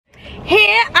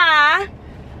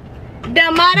The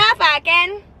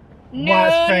motherfucking new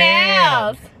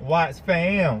nails.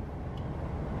 Wattsfam.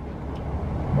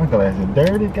 My glass is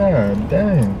dirty, god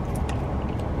damn.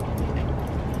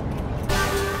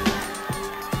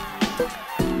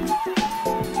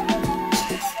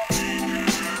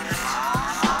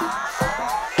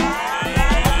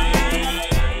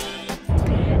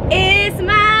 It's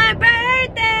my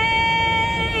birthday.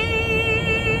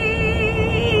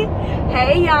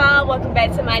 Hey y'all, welcome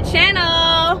back to my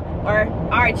channel, or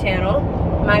our channel.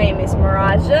 My name is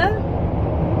Marijiah.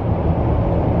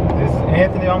 This is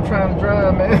Anthony. I'm trying to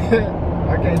drive, man.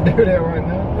 I can't do that right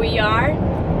now. We are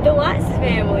the Watts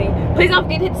family. Please don't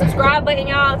forget to hit the subscribe button,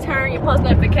 y'all. Turn your post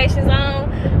notifications on.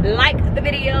 Like the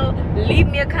video. Leave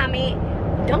me a comment.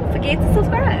 Don't forget to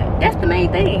subscribe. That's the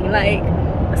main thing. Like,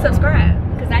 subscribe.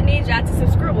 Because I need y'all to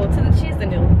subscribe to the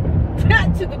channel.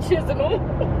 Not to the channel.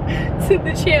 To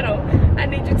the channel. I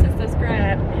need you to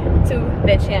subscribe to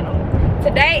that channel.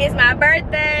 Today is my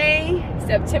birthday.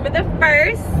 September the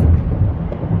 1st.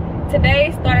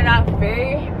 Today started out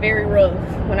very, very rough.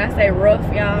 When I say rough,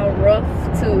 y'all,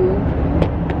 rough too.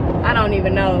 I don't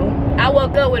even know. I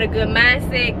woke up with a good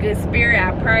mindset, good spirit.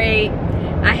 I prayed.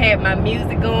 I had my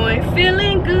music going,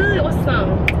 feeling good. What's the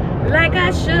song? Like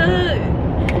I should.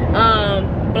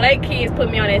 Blake kids put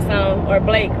me on that song, or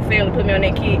Blake family put me on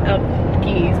that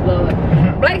kids, Lord.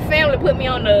 Blake family put me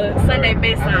on the Sunday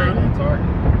best song.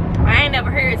 I ain't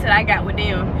never heard it till I got with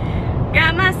them.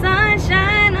 Got my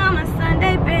sunshine on my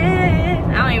Sunday best.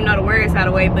 I don't even know the words how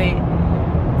to way, but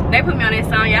they put me on that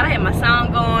song. Y'all, I had my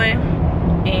song going,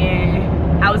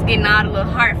 and I was getting all the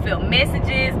little heartfelt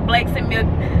messages. Blake sent me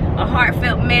a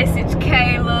heartfelt message.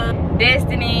 Kayla,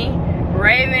 Destiny,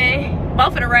 Raven,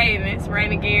 both of the Ravens,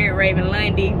 Raven Garrett, Raven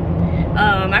Lundy,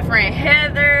 my friend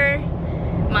Heather,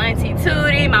 my auntie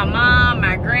Tootie, my mom,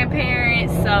 my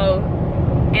grandparents. So,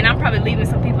 and I'm probably leaving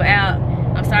some people out.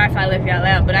 I'm sorry if I left y'all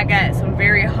out, but I got some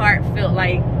very heartfelt,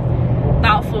 like,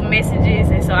 thoughtful messages,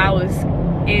 and so I was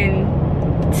in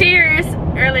tears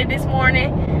early this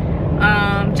morning.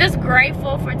 Just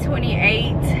grateful for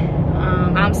 28.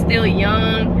 I'm still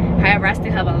young, however I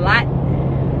still have a lot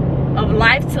of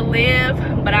life to live,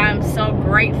 but I'm so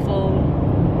grateful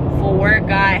for where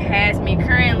God has me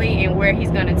currently and where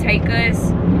he's gonna take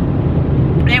us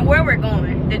and where we're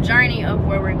going, the journey of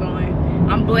where we're going.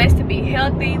 I'm blessed to be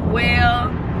healthy, well,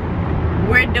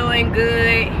 we're doing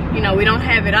good. You know, we don't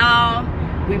have it all,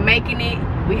 we're making it.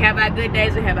 We have our good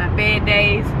days, we have our bad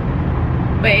days,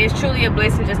 but it's truly a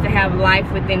blessing just to have life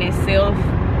within itself.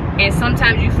 And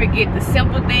sometimes you forget the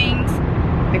simple things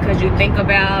because you think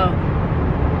about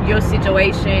your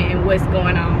situation and what's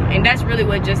going on, and that's really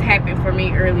what just happened for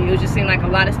me early. It just seemed like a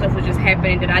lot of stuff was just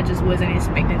happening that I just wasn't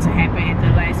expecting to happen at the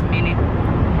last minute.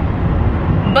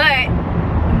 But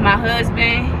my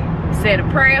husband said a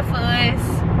prayer for us,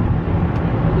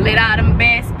 let all them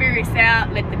bad spirits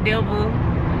out, let the devil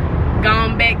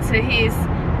go back to his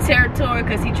territory,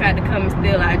 because he tried to come and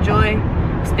steal our joy,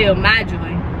 steal my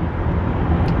joy,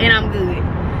 and I'm good.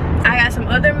 I got some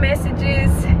other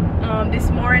messages this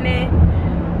morning.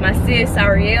 My sis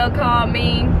Ariel called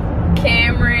me,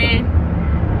 Cameron,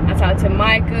 I talked to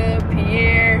Micah,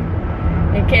 Pierre,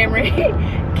 and Cameron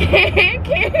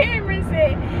Cameron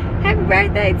said, happy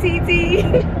birthday, TT.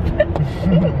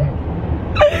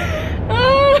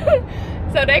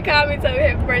 So they called me, told me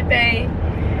happy birthday.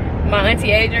 My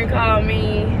auntie Adrian called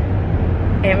me,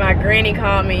 and my granny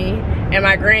called me, and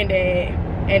my granddad.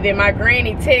 And then my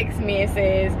granny texts me and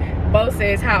says, Bo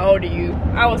says, how old are you?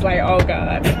 I was like, oh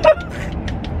God.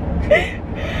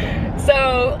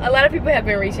 So a lot of people have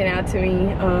been reaching out to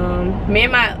me. Me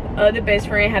and my other best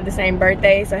friend have the same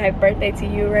birthday, so happy birthday to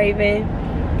you, Raven.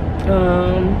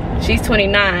 She's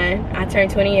 29, I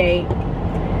turned 28,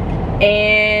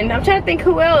 and I'm trying to think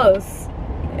who else.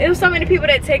 It was so many people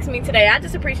that text me today. I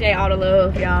just appreciate all the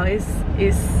love, y'all.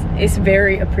 It's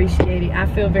very appreciated. I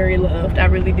feel very loved, I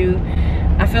really do.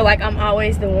 I feel like I'm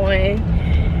always the one,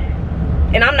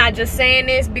 and I'm not just saying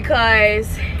this because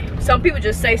some people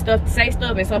just say stuff,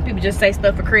 and some people just say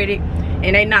stuff for credit,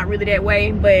 and they not really that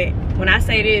way. But when I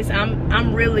say this,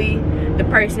 I'm really the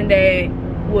person that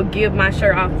will give my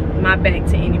shirt off my back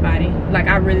to anybody. Like,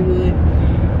 I really would.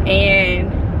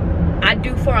 And I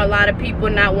do for a lot of people,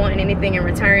 not wanting anything in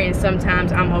return, and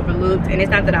sometimes I'm overlooked. And it's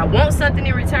not that I want something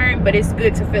in return, but it's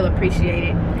good to feel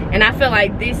appreciated. And I feel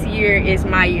like this year is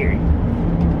my year.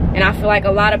 And I feel like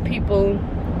a lot of people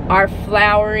are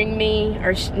flowering me,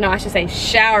 or no, I should say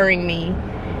showering me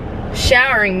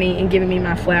and giving me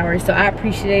my flowers. So I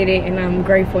appreciate it, and I'm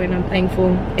grateful, and I'm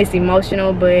thankful. It's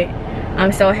emotional, but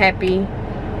I'm so happy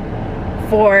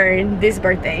for this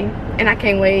birthday, and I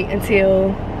can't wait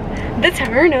until the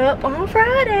turn up on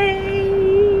Friday.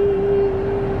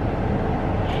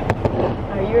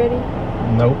 Are you ready?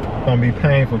 Nope. It's gonna be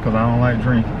painful because I don't like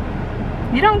drinking.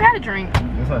 You don't gotta drink.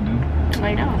 Yes, I do.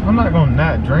 I know. I'm not gonna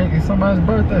not drink. It's somebody's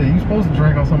birthday. You supposed to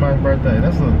drink on somebody's birthday.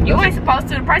 You ain't supposed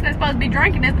to. The person that's supposed to be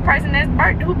drinking is the person that's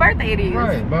whose birthday it is.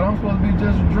 Right, but I'm supposed to be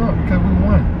just drunk because we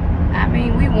won. I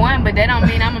mean, we won, but that don't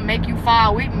mean I'm gonna make you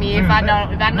fall with me if I know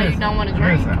you don't want to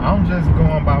drink. Listen, I'm just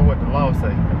going by what the law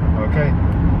say. Okay,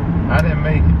 I didn't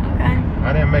make it. Okay.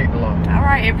 I didn't make the law. All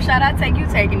right, every shot I take, you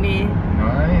taking then. No,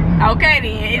 I ain't. Okay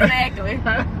then, exactly.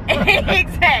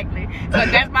 Exactly. So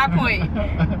that's my point.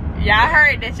 Y'all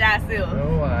heard that y'all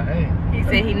No, I ain't. He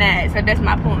said he not, so that's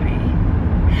my point.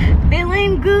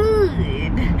 Feeling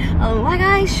good, like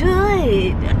I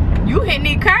should. You hitting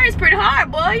these curves pretty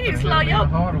hard, boy. You need to slow your...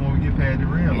 harder when we get past the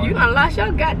real. You done lost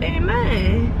your goddamn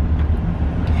mind.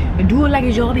 Do it like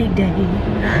it's your big day.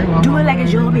 Do it like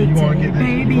it's your big day,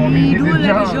 baby. Do it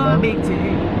like it's your big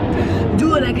day.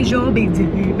 Do it like it's your big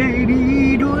day,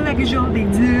 baby. Do it like it's your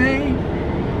big day.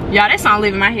 Y'all, that song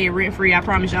live in my head rent free, I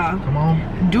promise y'all. Come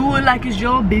on. Do it like it's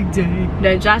your big day.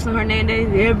 That Jocelyn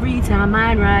Hernandez. Every time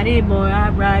I ride it, boy, I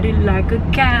ride it like a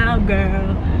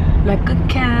cowgirl. Like a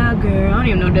cowgirl. I don't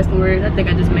even know if that's the word. I think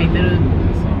I just made that up.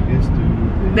 That song is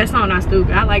stupid. That song not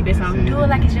stupid. I like that song. Do it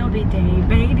like it's your big day,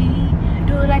 baby.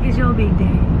 Do it like it's your big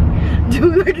day.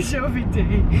 Do it like it's your big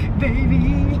day,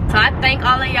 baby. So I thank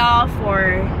all of y'all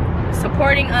for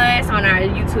supporting us on our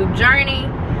YouTube journey.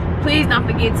 Please don't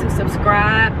forget to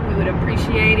subscribe. We would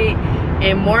appreciate it.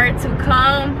 And more to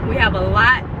come. We have a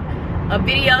lot of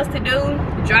videos to do.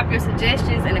 Drop your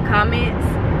suggestions in the comments.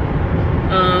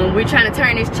 We're trying to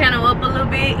turn this channel up a little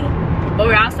bit, but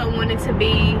we're also wanting to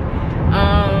be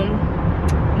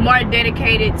more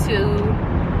dedicated to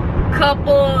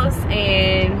couples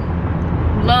and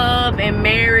love and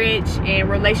marriage and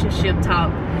relationship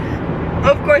talk.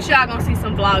 Of course, y'all gonna see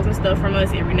some vlogs and stuff from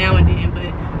us every now and then,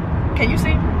 but can you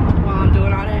see while I'm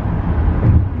doing all that?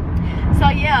 So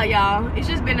yeah, y'all, it's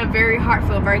just been a very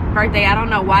heartfelt birthday. I don't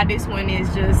know why this one is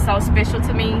just so special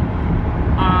to me,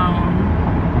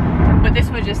 but this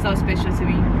one's just so special to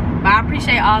me. But I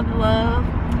appreciate all the love,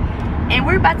 and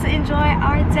we're about to enjoy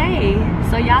our day.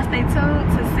 So y'all stay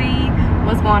tuned to see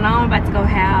what's going on. We're about to go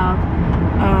have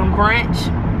brunch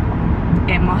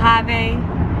at Mojave,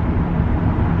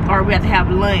 or we have to have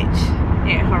lunch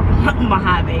at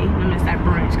Mojave. I'm gonna say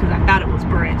brunch because I thought it was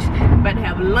brunch. We're about to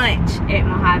have lunch at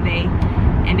Mojave,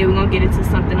 and then we're gonna get into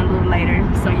something a little later.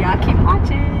 So y'all keep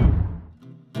watching.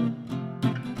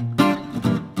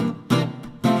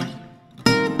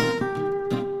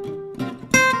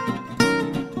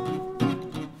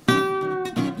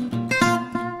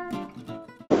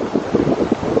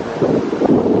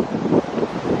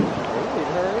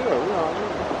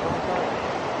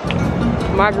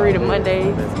 Margarita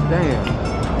Mondays. Damn.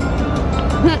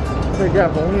 They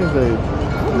got for Wednesday.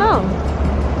 No.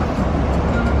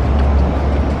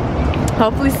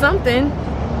 Hopefully something.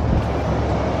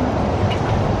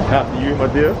 After you, my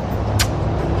dear.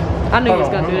 I knew you was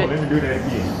gonna do that. Let me do that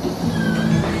again.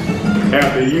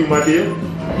 After you, my dear.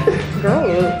 Girl.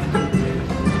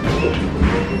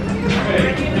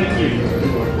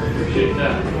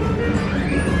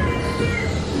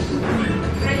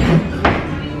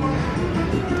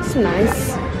 It's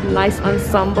nice. Nice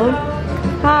ensemble.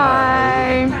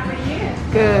 Hi.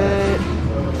 Good.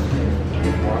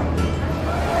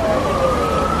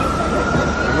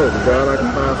 Look, God, I can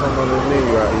find something on this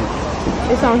menu out here.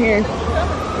 It's on here.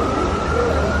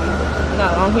 No,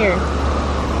 on here.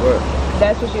 What?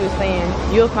 That's what she was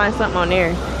saying. You'll find something on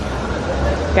there.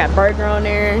 Got burger on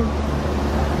there.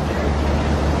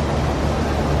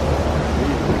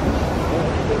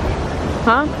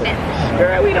 Huh?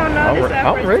 Girl, we don't know. This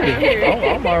I'm ready.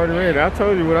 I'm already ready. I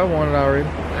told you what I wanted already.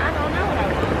 I don't know what I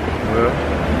want. Well.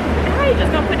 How you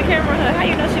just gonna put the camera on her? How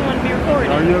you know she want to be recorded?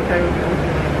 Are you okay with this?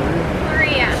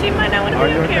 Maria. She might not want to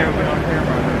be on camera.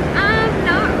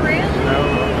 Not really. No,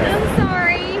 okay. I'm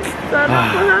sorry. So don't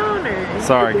put her on her.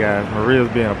 Sorry, guys. Maria's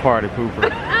being a party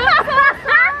pooper.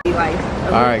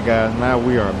 Alright, guys. Now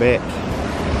we are back.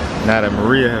 Now that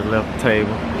Maria has left the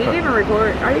table. Did you even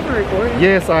record? Are you even recording?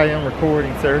 Yes, I am recording,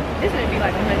 sir. This would be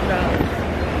like $100.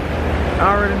 I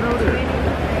already know that.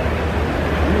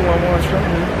 You want more show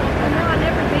me? No, I've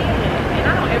never been. And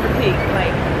I don't ever pick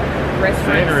like restaurants.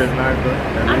 Scenery is nice though.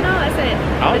 I know, I said.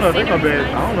 I don't know if they're gonna be.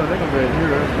 I don't know if they're gonna be able to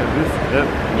hear us because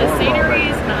the scenery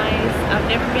is nice. I've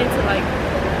never been to like.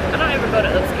 I don't ever go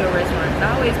to upscale restaurants. I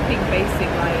always pick basic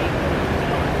like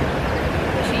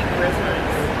cheap restaurants.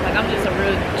 Like I'm just a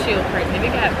real chill person. If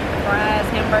it got fries,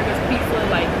 hamburgers, pizza,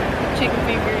 like chicken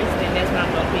fingers, then that's what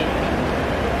I'm gonna pick.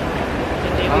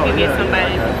 And then we can get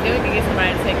somebody. Then we can get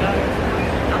somebody to take ours.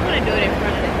 I want to do it in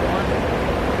front of that one.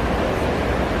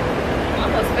 I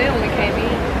almost fell when we came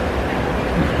in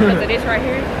because of this right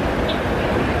here.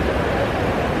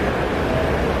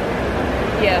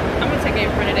 Yeah, I'm gonna take it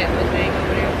in front of that little thing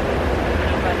over there.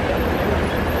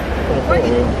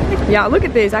 Y'all, look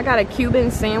at this. I got a Cuban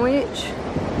sandwich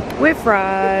with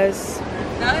fries.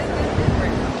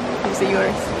 You see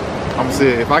yours? I'm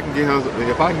saying if I can get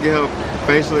her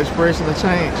facial expression to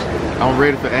change, I'm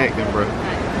ready for acting, bro.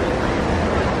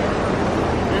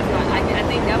 I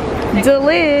think that was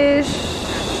Delish.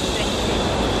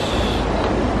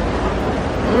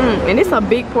 And it's a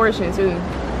big portion too.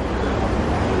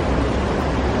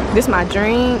 This my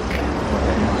drink.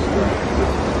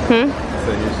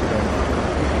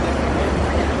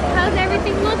 How's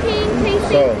everything looking,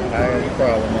 Casey? So, I had a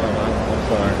problem, Mama. I'm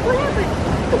sorry. What happened?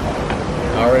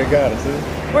 I already got it, see?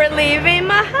 We're leaving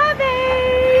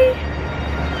Mojave.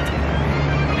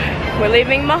 We're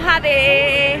leaving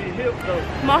Mojave.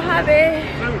 Mojave.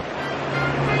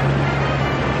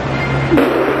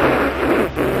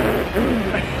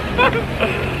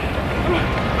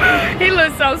 He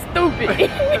looks so stupid.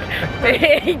 What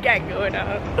he got going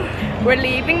on? We're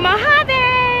leaving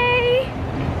Mojave.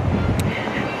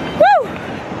 Woo!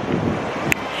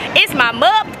 It's my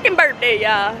motherfucking birthday,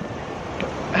 y'all.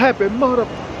 Happy mother.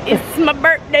 It's my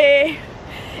birthday.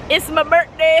 It's my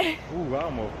birthday. Ooh, I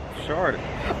almost shorted.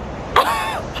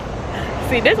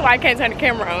 See, this is why I can't turn the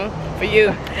camera on for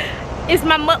you. It's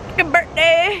my motherfucking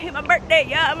birthday. It's my birthday,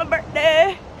 y'all. It's my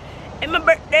birthday. It's my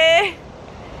birthday.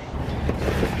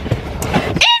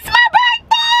 It's my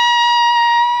birthday!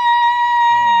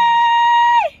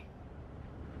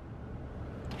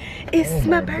 It's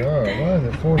my birthday. Why is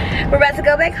it 40? We're about to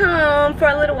go back home for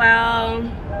a little while.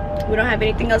 We don't have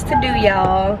anything else to do,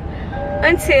 y'all,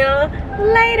 until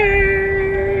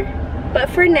later. But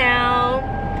for now,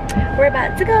 we're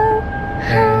about to go home.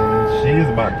 And she is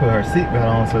about to put her seatbelt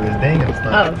on so this ding will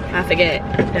stop. Oh, I forget.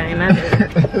 Dang, my bad.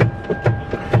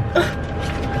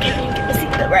 Okay, get the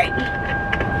seatbelt right.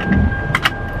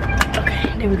 Okay,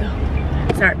 there we go.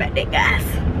 Sorry about that, guys.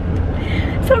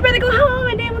 So we're about to go home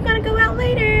and then we're gonna go out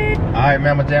later. Alright,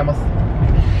 Mama Jammas.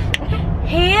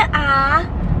 Here are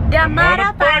the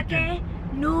motherfucking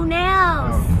new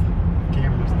nails.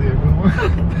 Camera's still going.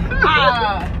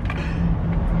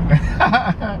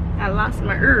 I lost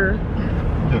my ear.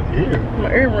 Your ear?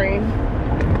 My earring.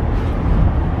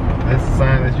 That's a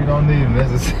sign that you don't need them.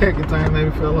 That's the second time they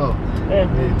fell off. Yeah. You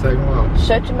need to take them off.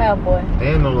 Shut your mouth, boy.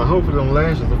 And hopefully them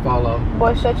lashes will fall off.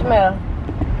 Boy, shut your mouth.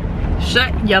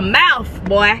 Shut your mouth,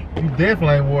 boy. You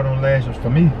definitely ain't wore them lashes for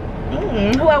me.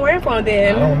 Who I wearing for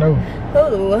then? I don't know.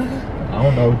 Who? I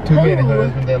don't know. Too many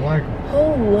husbands that like them.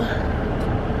 Who?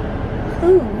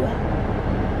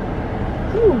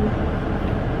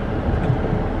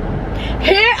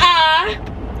 Here are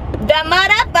the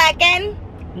motherfucking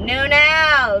new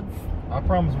nails. I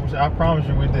promise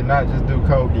you we did not just do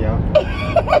coke, y'all.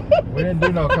 We didn't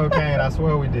do no cocaine, I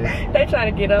swear we did. They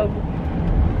trying to get over.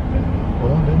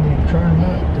 Well, they need to try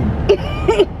not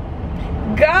to.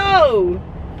 Go!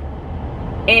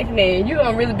 Anthony, you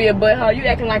gonna really be a butthole. You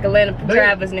acting like Atlanta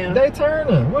drivers now. They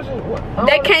turning.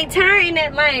 They can't turn in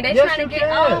that lane. They trying to get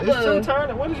over. It's two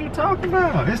turning. What are you talking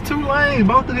about? It's two lanes.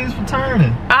 Both of these for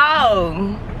turning.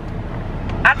 Oh.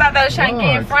 I thought they was trying to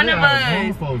get in front of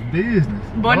us. Folks' business.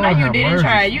 Boy, no, you didn't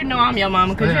try. You know I'm your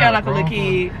mama because you act like a little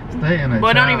kid. Stay in a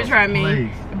Boy, don't even try me.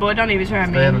 place. Boy, don't even try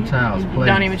me. Stay in a child's place.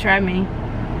 Don't even try me.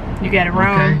 You got it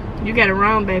wrong. Okay. You got it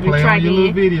wrong, baby. Play try on your again.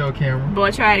 little video camera.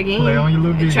 Boy, try it again. Play on your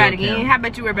little video Try it again. camera. How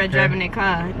about you worry about driving that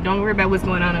car? Don't worry about what's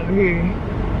going on over here.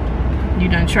 You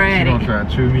done tried You it. gonna try to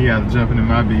chew me out of jumping in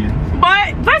my business.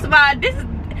 But first of all, this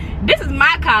is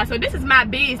my car, so this is my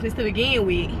business to begin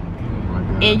with. Oh my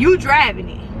God. And you driving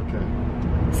it.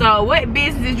 Okay. So what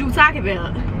business is you talking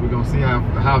about? We're gonna see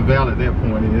how valid that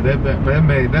point is.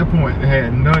 That point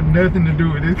had nothing to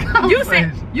do with this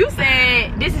conversation. You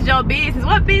said this is your business.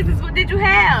 What business did you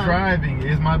have? Driving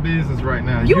is my business right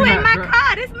now. You in my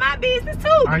car. This is my business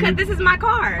too because this is my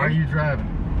car. Are you driving?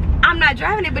 I'm not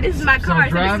driving it, but this is my car,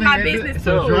 so this is my business too.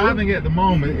 So driving at the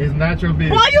moment is not your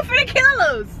business. Boy, you finna kill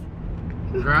us.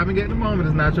 Driving at the moment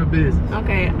is not your business.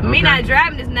 Okay. Me not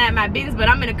driving is not my business, but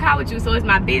I'm in a car with you, so it's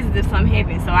my business if something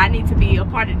happens. So I need to be a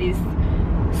part of this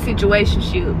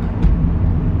situationship.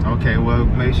 Okay, well,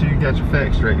 make sure you got your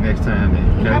facts straight next time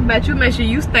then, okay? How about you make sure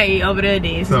you stay over there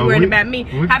then, so worried about me.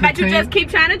 How about you just keep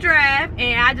trying to drive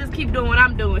and I just keep doing what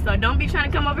I'm doing. So don't be trying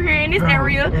to come over here in this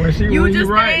area. When you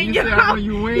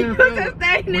win, fellas,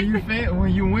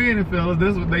 When you winning, fellas,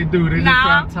 that's what they do. They just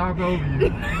try to talk over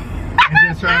you.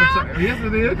 just trying to yes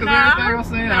it is, cause everything I'm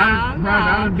saying,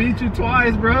 I done beat you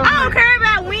twice, bro. I don't care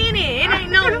about winning. It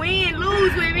ain't no win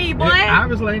lose with me, boy.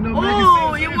 Obviously ain't no making sense.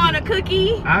 Oh, you want a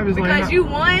cookie? Obviously because you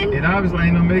won? It obviously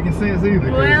ain't no making sense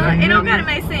either. Well, it don't gotta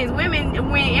make sense.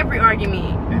 Women win every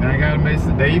argument. It ain't gotta make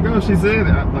sense. There you go, she said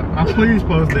it. I please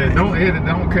post that. Don't edit,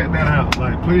 don't cut that out.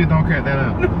 Like, please don't cut that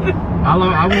out.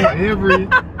 I want every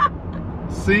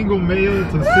single male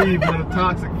to see what a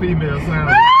toxic female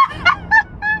sounds like.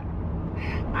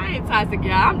 I ain't toxic,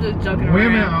 y'all. I'm just joking around.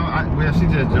 Women, well, she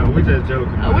just joking. We just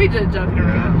joking. We just joking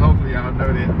around. Hopefully y'all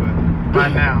know that, but by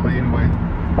now, anyway.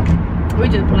 We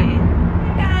just playing.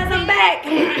 Guys, I'm back.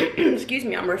 Excuse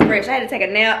me, I'm refreshed. I had to take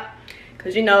a nap.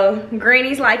 Because, you know,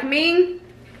 greenies like me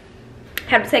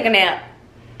have to take a nap.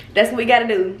 That's what we gotta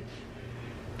do.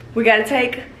 We gotta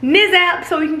take Niz out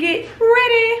so we can get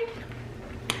ready.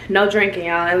 No drinking,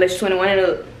 y'all, unless you're 21 and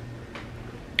up.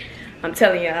 I'm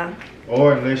telling y'all.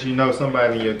 Or unless you know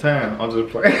somebody in your town. I'm just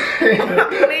playing.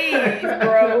 Please,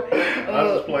 bro. I'm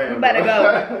just playing. We better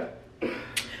go.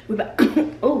 We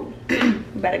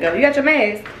better go. You got your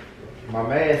mask? My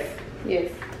mask. Yes.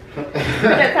 Put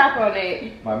that top on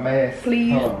it. My mask.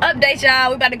 Please. Update,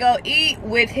 y'all. We about to go eat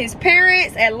with his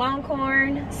parents at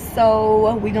Longhorn.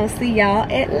 So we gonna see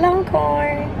y'all at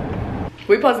Longhorn.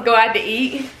 We supposed to go out to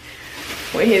eat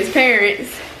with his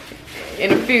parents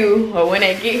in a few, or when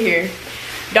they get here.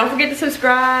 Don't forget to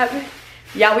subscribe.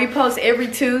 Y'all, we post every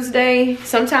Tuesday.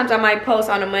 Sometimes I might post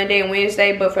on a Monday and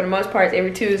Wednesday, but for the most part, it's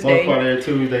every Tuesday. Most part every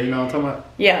Tuesday, you know what I'm talking about?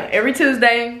 Yeah, every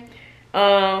Tuesday.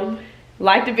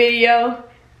 Like the video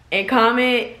and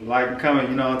comment. Like and comment,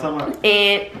 you know what I'm talking about?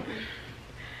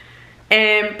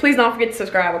 And please don't forget to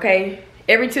subscribe, okay?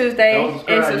 Every Tuesday and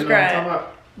subscribe. You know what I'm talking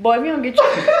about? Boy, if you don't get your...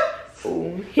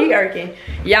 Ooh, he irking.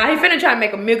 Y'all, he finna try to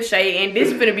make a milkshake and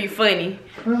this finna be funny.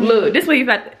 Look, this what he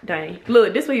about to, dang.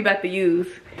 Look, this what he about to use.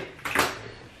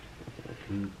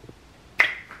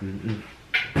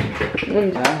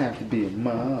 I have to be a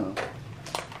mom.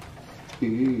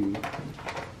 Ooh.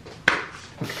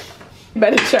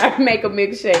 Better try to make a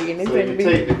milkshake and it's So gonna you be.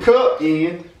 take the cup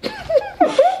in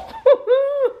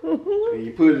and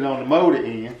you put it on the motor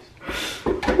end.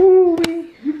 Ooh.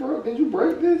 Did you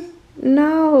break this?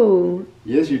 No.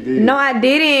 Yes, you did. No, I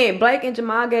didn't. Blake and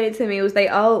Jamal gave it to me. It was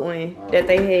their old one that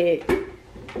they had.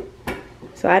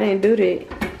 So I didn't do that.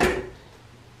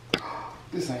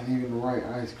 This ain't even the right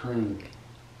ice cream.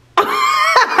 Boy,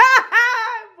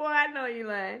 I know you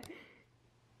lying.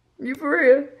 You for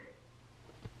real?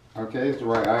 Okay, it's the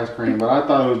right ice cream, but I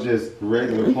thought it was just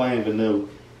regular plain vanilla.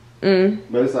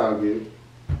 But it's all good.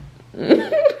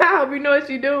 I hope you know what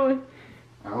you're doing.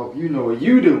 I hope you know what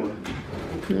you doing.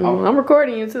 I'm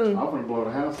recording you too. I'm gonna blow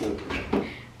the house up.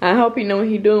 I hope he know what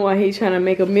he doing while he's trying to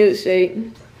make a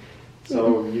milkshake.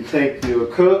 So you take your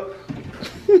cup.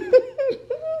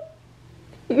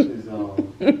 The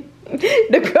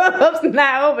cup's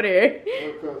not over there.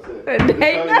 What cup's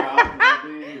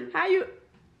How you?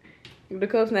 The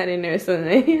cup's not in there, son.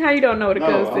 How you don't know what the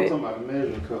cup's at? I'm talking about the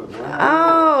measuring cup. Right?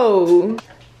 Oh.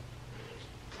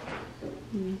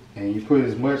 And you put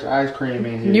as much ice cream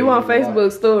in here. You on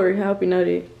Facebook story. I hope you know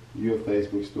that. You a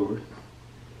Facebook story.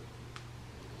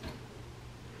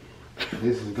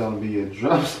 This is gonna be a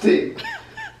drumstick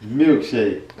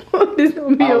milkshake. This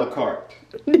gonna be a la carte.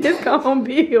 This gonna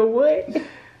be a what?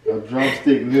 A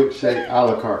drumstick milkshake a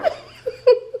la carte.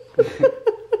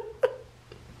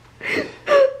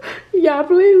 Y'all,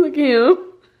 please look at him.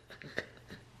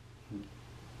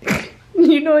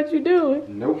 You know what you're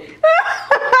doing? Nope.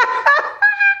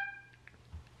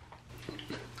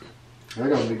 That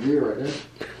gonna be good right there.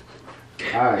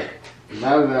 Alright,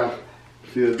 now that I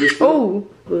feel this up, Oh,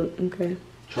 okay.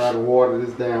 try to water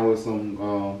this down with some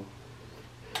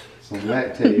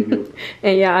lactate milk.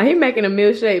 And y'all, he making a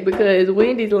milkshake because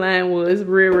Wendy's line was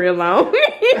real long. Y'all,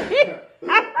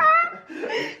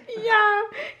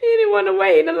 he didn't want to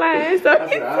wait in the line, so I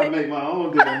said, I'll make my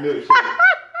own damn milkshake.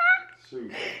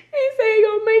 Shoot. He said he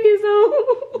gonna make his own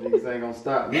Niggas ain't gonna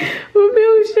stop me.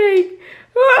 milkshake.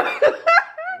 I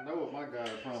know what my God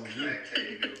promised me.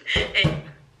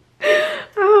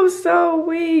 I'm so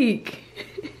weak.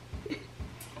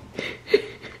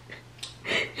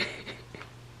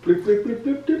 Flip, flip, flip,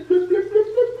 flip, flip, flip, flip, flip,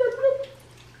 flip,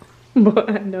 flip. Boy,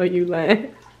 I know you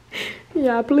lying.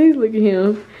 Y'all, please look at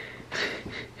him.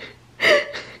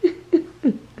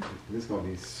 This gonna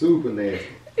be super nasty.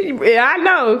 Yeah, I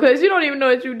know, because you don't even know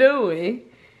what you're doing.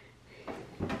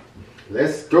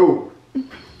 Let's go.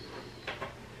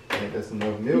 Think that's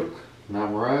enough milk. Now,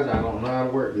 Marijiah, I don't know how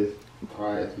to work this.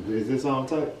 Alright, is this on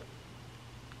tight?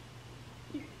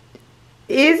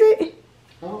 Is it?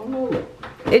 I don't know.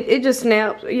 It just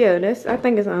snaps. Yeah, I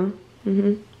think it's on.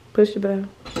 Push the bell.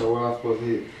 So what am I supposed to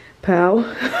hit? Pow.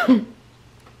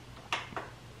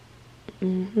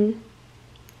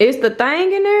 It's the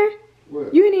thing in there?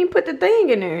 What? You didn't even put the thing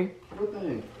in there. What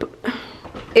thing?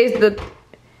 It's the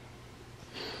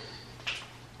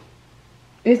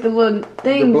little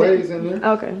thing. The blades in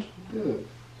there? Okay. Yeah.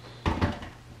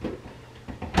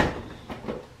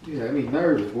 Yeah, I mean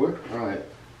nervous, boy. Alright.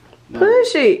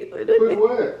 Push it. Push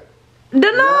what? The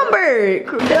number.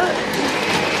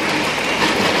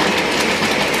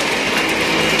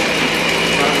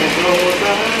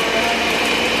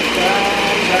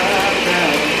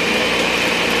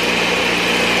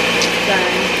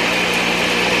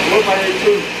 What about it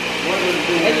too? What is it?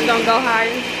 It's just gonna go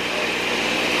higher.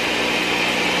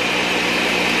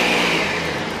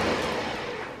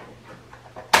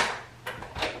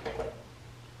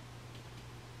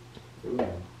 Ooh.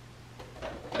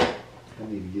 I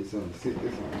need to get something to sit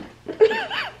this on.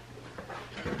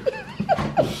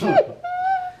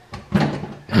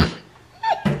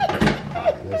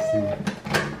 Alright, let's see.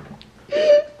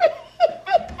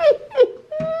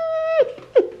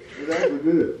 It's actually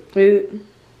good.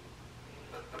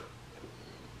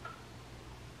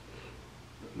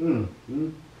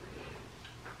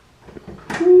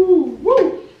 Woo, woo.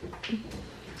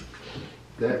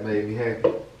 That made me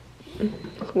happy.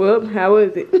 Well, how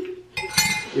was it?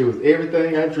 It was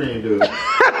everything I dreamed of.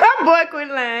 Boy, quit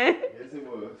lying. Yes, it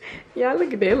was. Y'all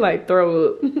look at that like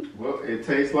throw up. Well, it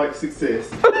tastes like success.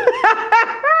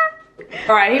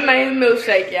 Alright, he made his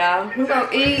milkshake, y'all. We're gonna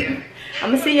eat.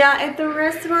 I'm gonna see y'all at the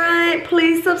restaurant.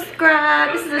 Please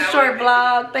subscribe. This is a short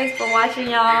vlog. Thanks for watching,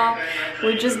 y'all.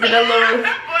 We just did a little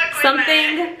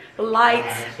something light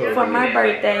for my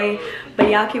birthday. But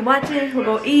y'all keep watching. We're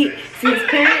gonna eat, see his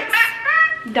parents.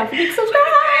 Don't forget to subscribe.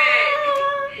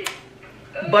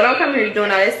 But don't come here doing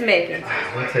all this making.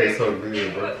 It tastes so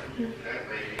good, bro.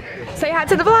 Say hi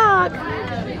to the vlog.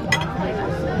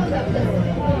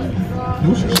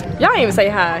 Y'all ain't even say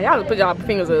hi. Y'all just put y'all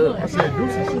fingers up. I said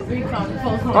deuces.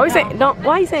 Why you saying don't?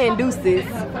 Why you saying deuces? I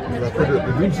put up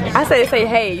the deuces. I said say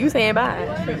hey. You saying bye?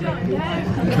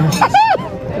 Deuces.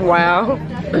 Wow.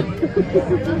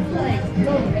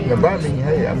 The bye mean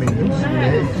hey. I mean deuces mean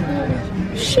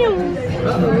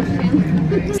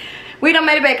hey. We done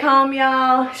made it back home,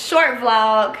 y'all. Short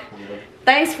vlog.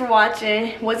 Thanks for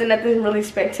watching. Wasn't nothing really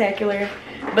spectacular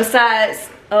besides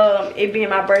it being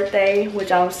my birthday,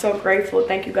 which I was so grateful.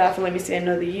 Thank you God for letting me see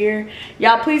another year.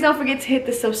 Y'all, please don't forget to hit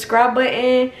the subscribe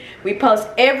button. We post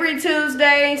every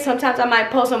Tuesday. Sometimes I might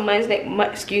post on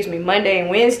Monday and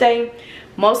Wednesday.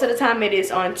 Most of the time it is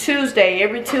on Tuesday,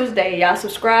 every Tuesday. Y'all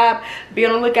subscribe. Be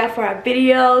on the lookout for our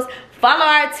videos. Follow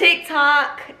our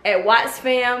TikTok at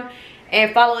Wattsfam.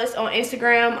 And follow us on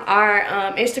Instagram. Our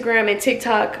Instagram and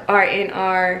TikTok are in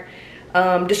our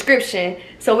description.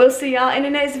 So we'll see y'all in the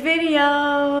next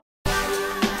video.